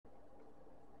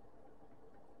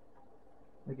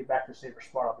I get back to the safer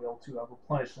spot, I'll be able to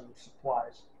replenish some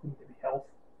supplies. Maybe health.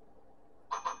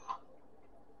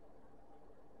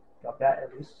 Got that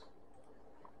at least.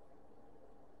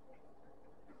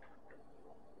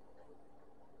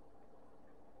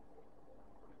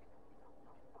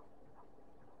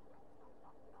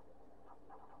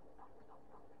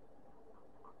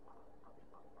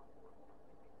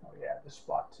 Oh yeah, this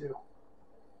spot too.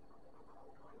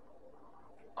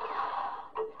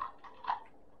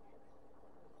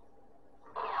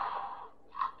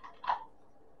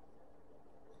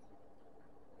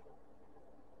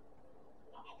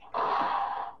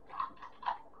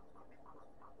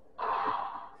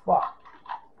 Fuck.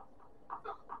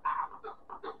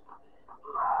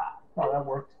 Oh, that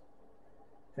worked.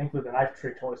 Thankfully, the knife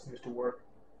trick always seems to work.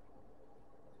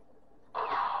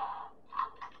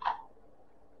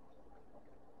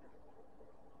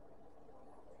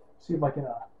 See if I can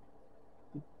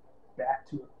get back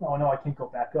to it. Oh no, I can't go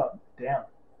back up. Damn.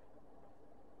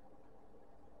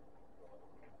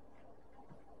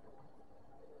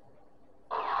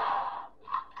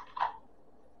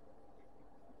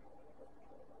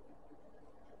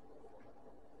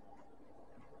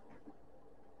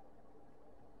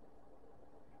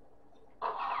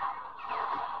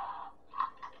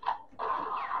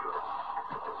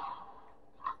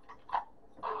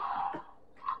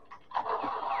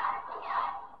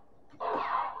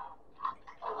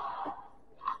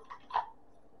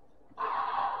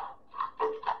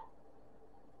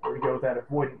 There we go with that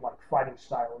avoidant like fighting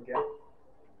style again.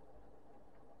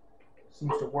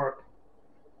 Seems to work.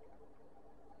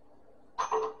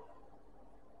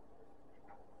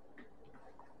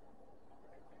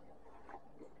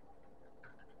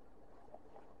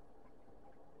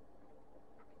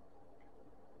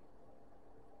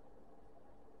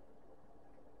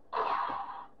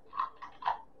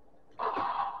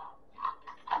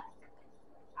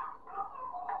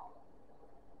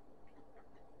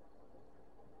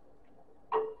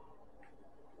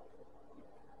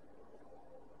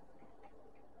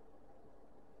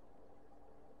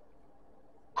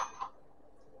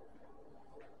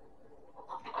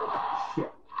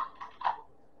 Shit.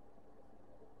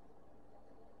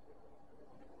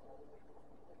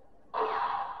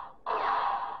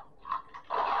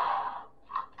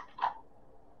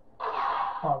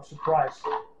 Oh, I'm surprised.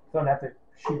 Thought I'd have to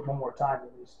shoot one more time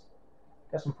at least.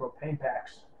 Got some propane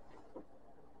packs.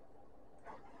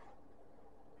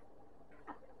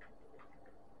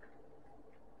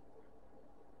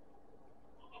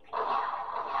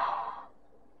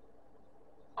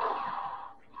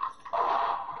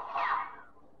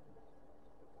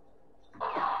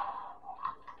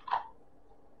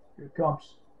 Here it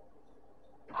comes.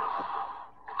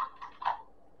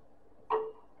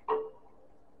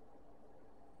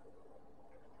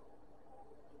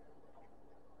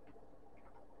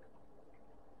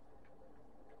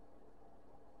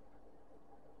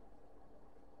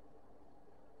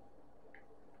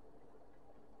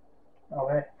 Oh,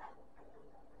 hey.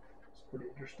 It's pretty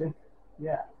interesting.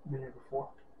 Yeah, I've been here before.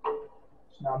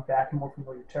 So now I'm back in more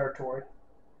familiar territory.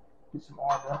 Get some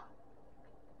armor.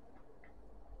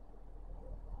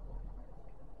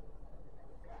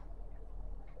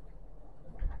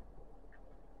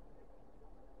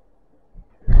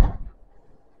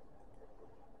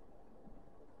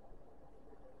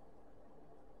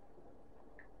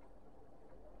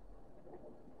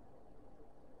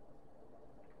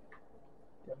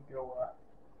 Gotta go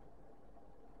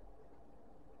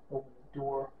open the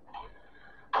door.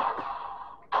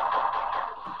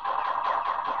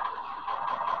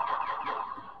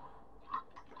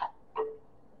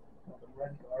 Oh, the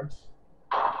red guards.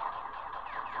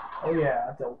 Oh yeah,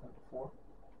 I've dealt with them before.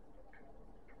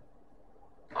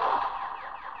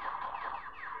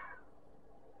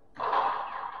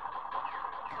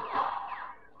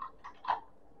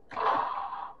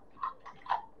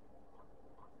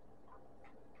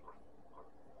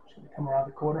 Just gonna come around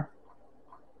the corner.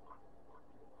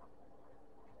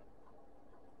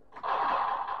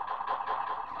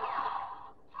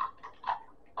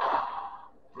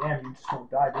 Damn, you just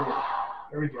don't die, do you?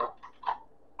 There we go.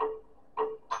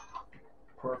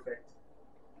 Perfect.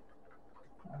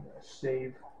 I'm gonna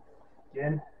save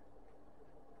again.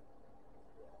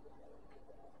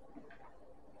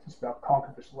 Just about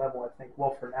conquered this level, I think.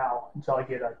 Well, for now, until I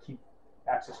get key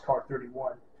access card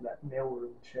 31 for that mail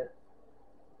room and shit.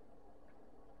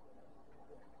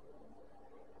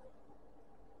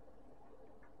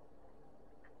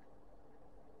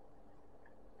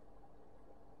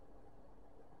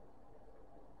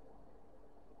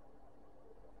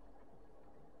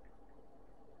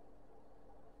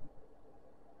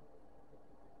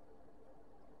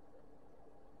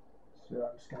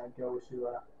 I'm just going to go to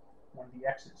one of the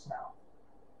exits now.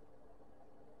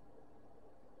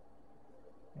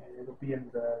 And it'll be in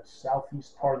the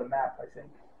southeast part of the map, I think.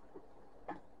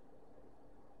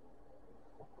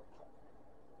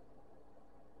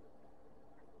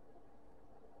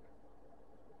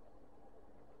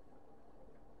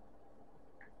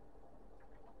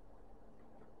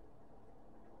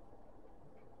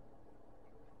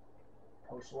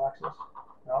 Postal access.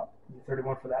 No, need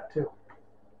 31 for that too.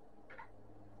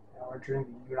 Now we're entering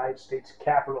the United States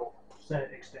Capitol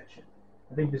Senate extension.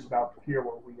 I think this is about here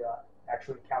where we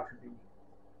actually encountered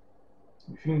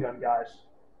the machine gun guys.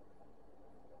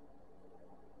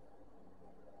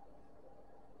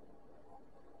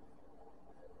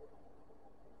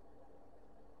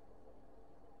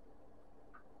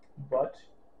 But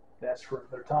that's for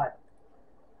another time,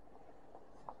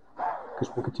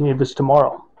 because we'll continue this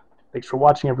tomorrow. Thanks for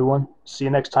watching, everyone. See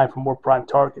you next time for more Prime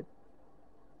Target.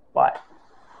 Bye.